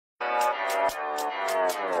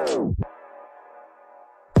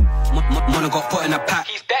Mona got put in a pack.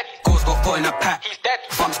 He's dead. Goals got put in a pack. He's dead.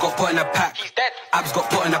 Thumbs got put in a pack. He's dead. Abs got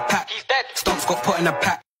put in a pack. He's dead. Stumps got put in a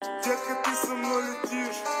pack. Детка, ты со мной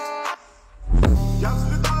летишь. Я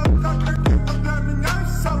взлетаю, как ракета, для меня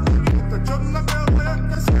вся это черно-белая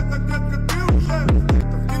кассета, детка, ты уже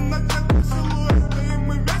это в темноте силуэт, и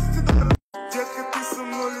мы вместе дорога. Детка, ты со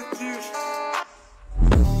мной летишь.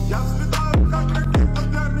 Я взлетаю, как ракета,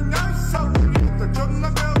 для меня вся это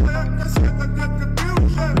черно-белая кассета, детка, ты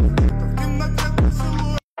уже это в темноте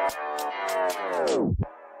силуэт.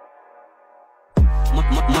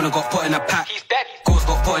 Mona got put in a pack. He's dead. Goals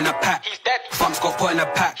got put in a pack. He's dead. Thumbs got put in a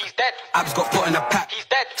pack. He's dead. Abs got put in a pack. He's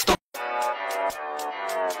dead. Stop.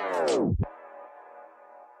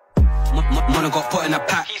 Mona got put in a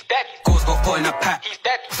pack. He's dead. Goals got put in a pack. He's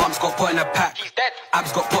dead. Thumbs got put in a pack. He's dead.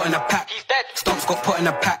 Abs got put in a pack. He's dead. Stumps got put in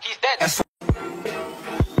a pack. He's dead.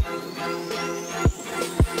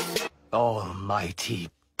 Almighty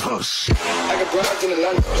push. I got broads in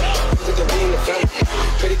Atlanta, put the V in the family,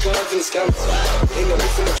 credit cards in the scams, ain't no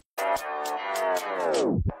missing the.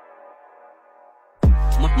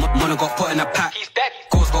 Mona got put in a pack. He's dead.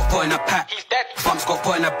 Goals got put in a pack. He's dead. Thumbs got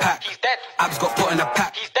put in a pack. He's dead. Abs got put in a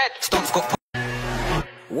pack. He's dead. Stumps got put.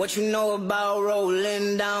 What you know about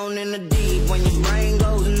rolling down in the deep? When your brain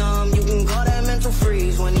goes numb, you can call that mental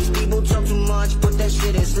freeze. When these people talk too much, put that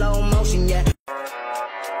shit in slow motion, yeah.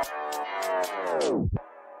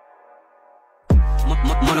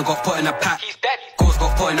 Mona got put in a pack. He's dead. Goals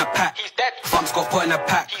got put in a pack. He's dead. Thumbs got put in a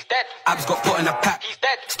pack. He's dead. Abs got put in a pack. He's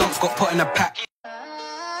dead. Stumps got put in a pack.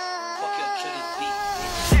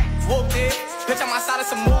 Whooped it, bitch, I'm outside of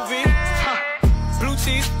some movie. Blue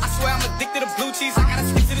cheese, I swear I'm addicted to blue cheese. I gotta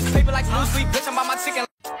stick to this paper like blue sleep, bitch, I'm by my chicken.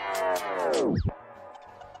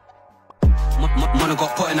 Mona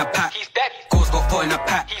got put in a pack. He's dead. Goals got put in a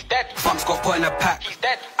pack. He's dead. Thumbs got put in a pack. He's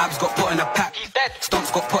dead. Abs got put in a pack. He's dead.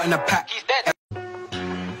 Stumps got put in a pack. He's dead.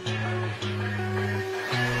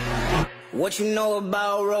 What you know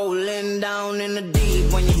about rolling down in the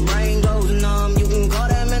deep? When your brain goes numb, you can call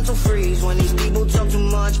that mental freeze. When these people talk too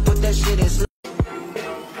much, put that shit in slow.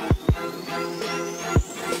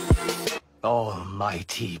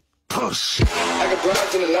 Almighty push. I got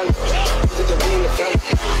broads in Atlanta, put the V in the family,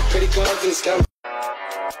 credit cards in the scams.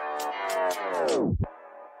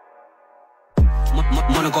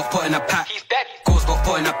 Mona got put in a pack. He's dead. Goals got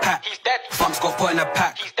put in a pack. He's dead. Thumbs got put in a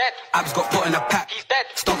pack. He's dead. Abs got put in a pack. He's dead.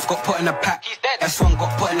 Stumps got put in a pack. He's dead. S1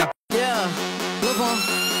 got put in a. Yeah, look on,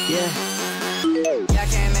 yeah. Yeah, I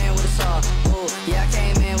came in with a saw. Ooh, yeah, I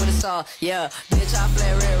came in with a saw. Yeah, bitch, I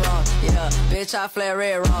flare red raw. Yeah, bitch, I flare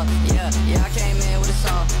red raw. Yeah, yeah, I came in with a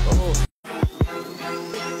saw. Ooh.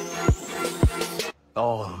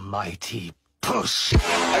 Almighty push. I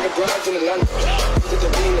got broads in Atlanta, put the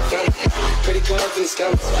V in the family, credit cards in the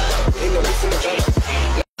scams, ain't no missing the drama.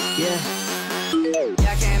 Yeah.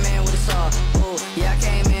 Yeah, I came in with a saw. Ooh, yeah, I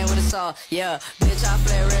came in with a saw. Yeah, bitch, I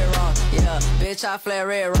flare red raw. Yeah, bitch, I flare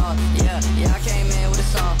red raw. Yeah, yeah, I came in with a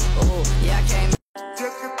saw. Ooh, yeah, I came.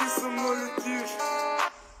 Детка, ты со мной летишь.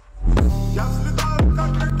 Я взлетаю,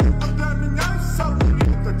 как ракета, для меня вся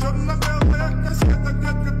это черно-белая кассета,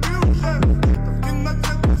 детка, ты уже это в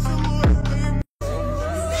темноте силуэт, и мы.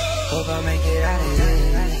 Hope I make it out of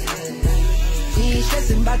here. We ain't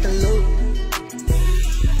stressing about the loot.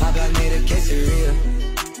 My block made a quesadilla.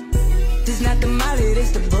 This not the molly,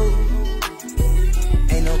 this the boot.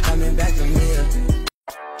 Ain't no coming back from here.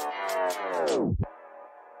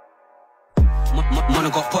 Mona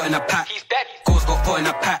got put in a pack. He's dead. Goals got put in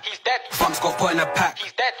a pack. He's dead. Thumbs got put in a pack.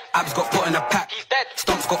 He's dead. Abs got put in a pack. He's dead.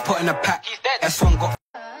 Stumps got put in a pack. He's dead. S1 got.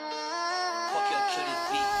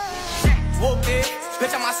 Whooped it,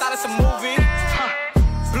 bitch, I'm outside of some movie.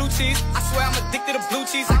 Blue cheese, I swear I'm addicted to blue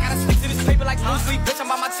cheese. I gotta stick to this paper like blue sleep, bitch, I'm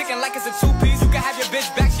by my chicken like it's a two-piece. You can have your bitch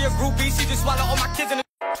back, she a groupie. She just swallow all my kids in the.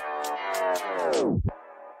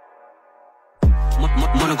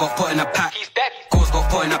 Mona got put in a pack. He's dead. Goals got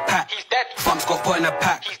put in a pack. He's dead. Thumbs got put in a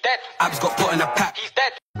pack. He's dead. Abs got put in a pack. He's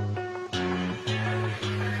dead.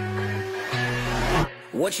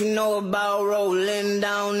 What you know about rolling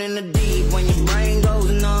down in the deep? When your brain goes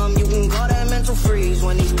numb, you can call that mental freeze.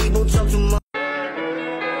 When these people talk too much.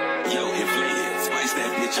 Yo, inflated, spice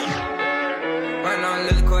that bitch up. Right now,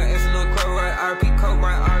 Lily Court, it's a little court, right? RP, Coke,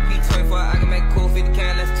 right? RP 24. I can make cool 50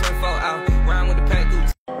 can, let's 24 out. Round with the pack, do.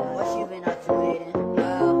 What you been up to lately?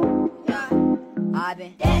 I've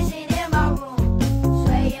been dancing in my room,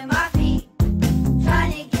 swaying my feet,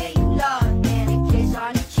 trying to get you love and a kiss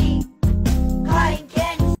on the cheek. Cotton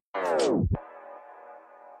candy.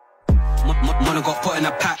 Mona got put in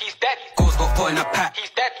a pack. He's dead. Goals got put in a pack.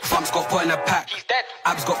 He's dead. Thumbs got put in a pack. He's dead.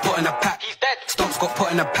 Abs got put in a pack. He's dead. Stumps got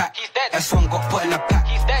put in a pack. He's dead. S1 got put in a pack.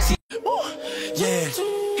 He's dead. Yeah.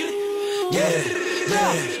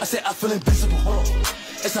 I said I feel invincible.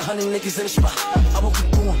 It's 100 niggas in the spot. I won't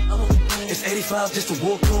keep going. It's 85 just to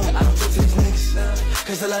walk on. I don't talk to these niggas,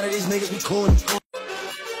 cause a lot of these niggas be corny.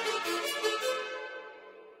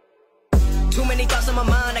 Too many thoughts on my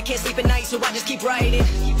mind, I can't sleep at night, so I just keep writing.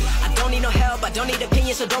 I don't need no help, I don't need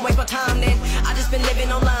opinions, so don't waste my time then. I just been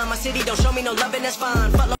living online, my city don't show me no love and that's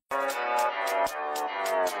fine.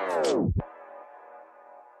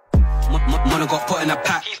 Mona got put in a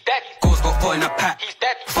pack. He's dead. Goals got put in a pack. He's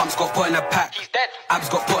dead. Bumps got put in a pack. He's dead. Abs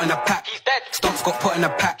got put in a pack. He's dead. Stomps got put in a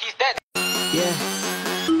pack. He's dead. Yeah.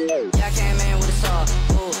 Yeah, I came in with a saw.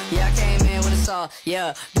 Ooh, yeah, I came in with a saw.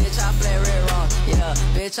 Yeah, bitch, I flare red raw. Yeah,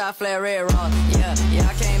 bitch, I flare red raw. Yeah, yeah,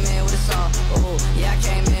 I came in with a saw. Ooh, yeah, I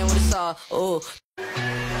came in with a saw. Ooh.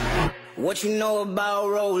 What you know about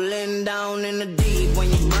rolling down in the deep? When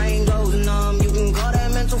your brain goes numb, you can call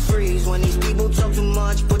that mental freeze. When these people talk too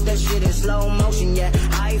much, put that shit in slow motion. Yeah,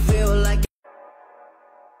 I feel like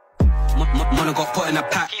Mona got put in a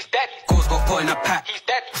pack. He's dead. Goals got put in a pack. He's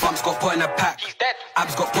dead. Bumps got put in a pack. He's dead.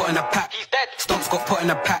 Abs got put in a pack. He's dead. Stomps got put in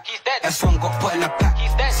a pack. He's dead. S1 got put in a pack.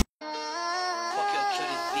 He's dead.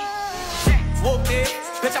 Whooped it,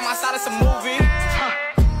 bitch, I'm outside of some movie.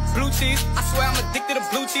 Blue cheese, I swear I'm addicted to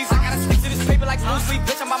blue cheese. I gotta stick to this paper like blue sleep.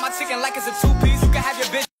 Bitch, I'm on my chicken like it's a two-piece. You can have your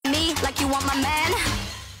bitch. Me like you want my man?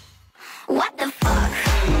 What the fuck?